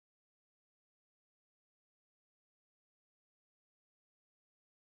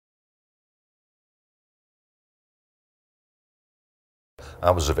I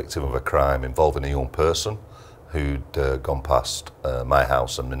was a victim of a crime involving a young person who'd gone past my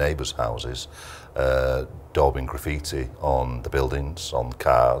house and the neighbours' houses, daubing graffiti on the buildings, on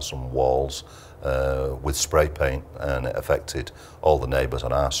cars, on walls, with spray paint, and it affected all the neighbours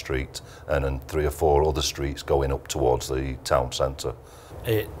on our street and then 3 or 4 other streets going up towards the town centre.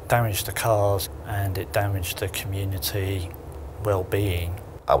 It damaged the cars and it damaged the community well-being.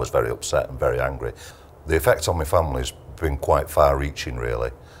 I was very upset and very angry. The effect on my family's been quite far-reaching,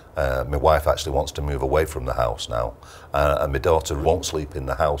 really. My wife actually wants to move away from the house now, and my daughter won't sleep in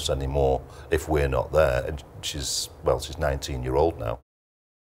the house anymore if we're not there. And she's 19-year-old now.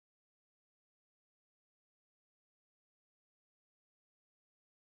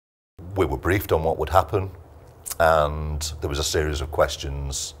 We were briefed on what would happen, and there was a series of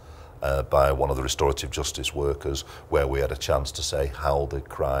questions by one of the restorative justice workers where we had a chance to say how the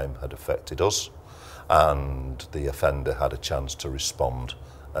crime had affected us, and the offender had a chance to respond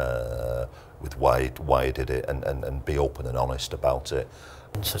with why he did it and be open and honest about it.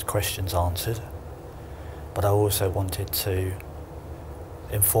 Questions answered, but I also wanted to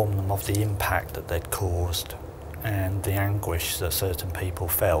inform them of the impact that they'd caused and the anguish that certain people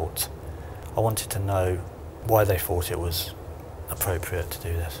felt. I wanted to know why they thought it was appropriate to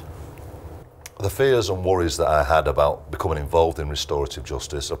do this. The fears and worries that I had about becoming involved in restorative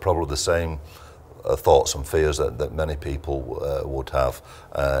justice are probably the same thoughts and fears that many people would have.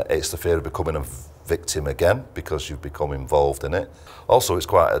 It's the fear of becoming a victim again because you've become involved in it. Also, it's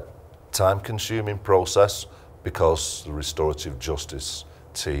quite a time-consuming process because the restorative justice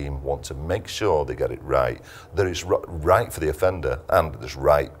team want to make sure they get it right, that it's right for the offender and that it's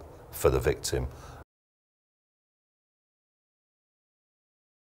right for the victim.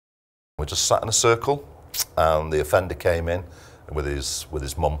 We just sat in a circle and the offender came in with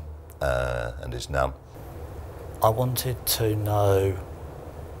his mum and his nan. I wanted to know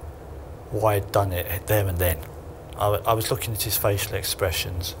why he'd done it there and then. I was looking at his facial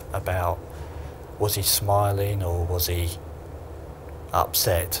expressions about, was he smiling or was he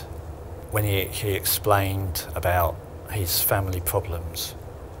upset? When he explained about his family problems,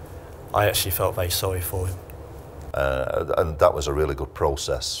 I actually felt very sorry for him. And that was a really good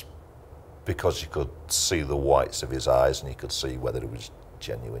process because you could see the whites of his eyes and you could see whether it was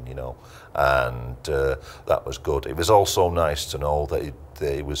genuine, you know, and that was good. It was also nice to know that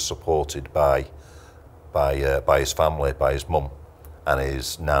he was supported by his family, by his mum and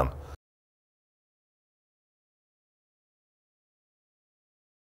his nan.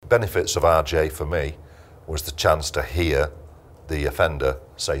 Benefits of RJ for me was the chance to hear the offender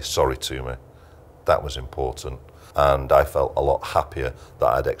say sorry to me. That was important, and I felt a lot happier that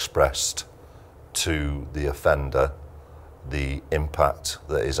I'd expressed to the offender the impact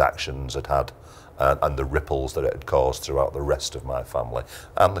that his actions had had and the ripples that it had caused throughout the rest of my family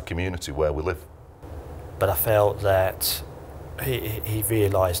and the community where we live. But I felt that he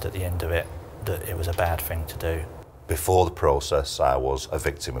realised at the end of it that it was a bad thing to do. Before the process, I was a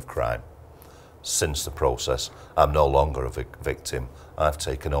victim of crime. Since the process, I'm no longer a victim. I've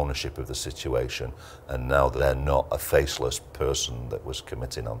taken ownership of the situation, and now they're not a faceless person that was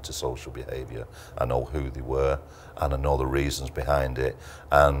committing antisocial behaviour. I know who they were, and I know the reasons behind it,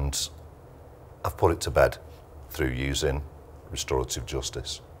 and I've put it to bed through using restorative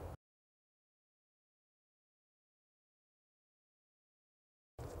justice.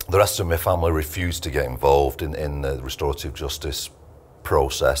 The rest of my family refused to get involved in the restorative justice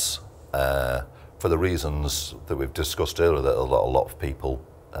process for the reasons that we've discussed earlier, that a lot of people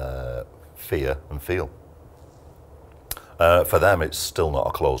fear and feel. For them, it's still not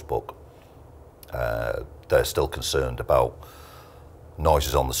a closed book. They're still concerned about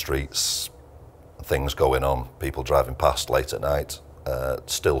noises on the streets, things going on, people driving past late at night,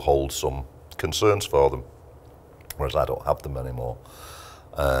 still hold some concerns for them, whereas I don't have them anymore.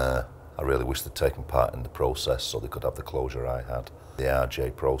 I really wish they'd taken part in the process so they could have the closure I had. The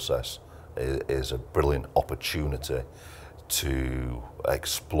RJ process is a brilliant opportunity to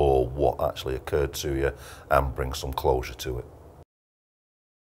explore what actually occurred to you and bring some closure to it.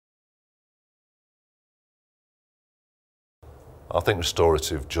 I think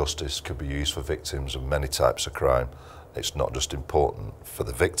restorative justice could be used for victims of many types of crime. It's not just important for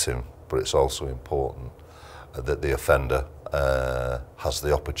the victim, but it's also important that the offender has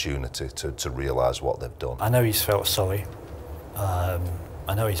the opportunity to realise what they've done. I know he's felt sorry.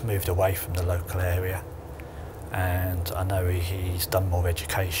 I know he's moved away from the local area, and I know he's done more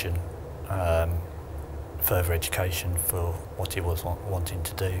education, further education for what he was wanting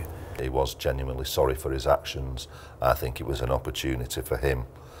to do. He was genuinely sorry for his actions. I think it was an opportunity for him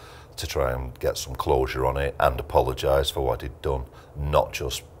to try and get some closure on it and apologise for what he'd done, not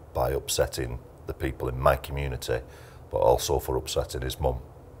just by upsetting the people in my community, but also for upsetting his mum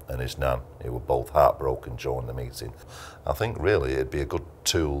and his nan, who were both heartbroken during the meeting. I think really it'd be a good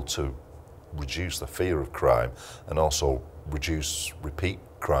tool to reduce the fear of crime and also reduce repeat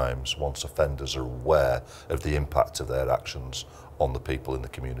crimes once offenders are aware of the impact of their actions on the people in the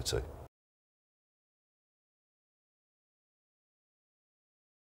community.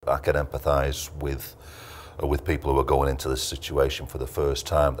 I can empathise with people who are going into this situation for the first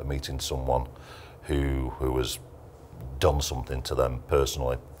time, that meeting someone who has done something to them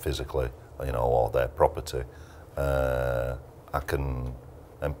personally, physically, you know, or their property. I can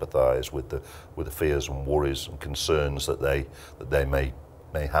empathise with the fears and worries and concerns that they may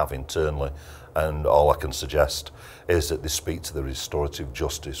have internally, and all I can suggest is that they speak to the restorative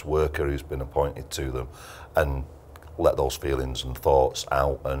justice worker who's been appointed to them and let those feelings and thoughts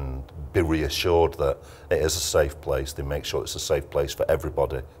out, and be reassured that it is a safe place. They make sure it's a safe place for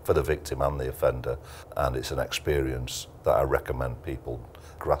everybody, for the victim and the offender, and it's an experience that I recommend people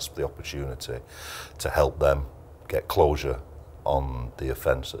grasp the opportunity to help them get closure on the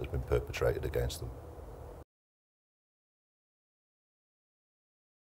offence that has been perpetrated against them.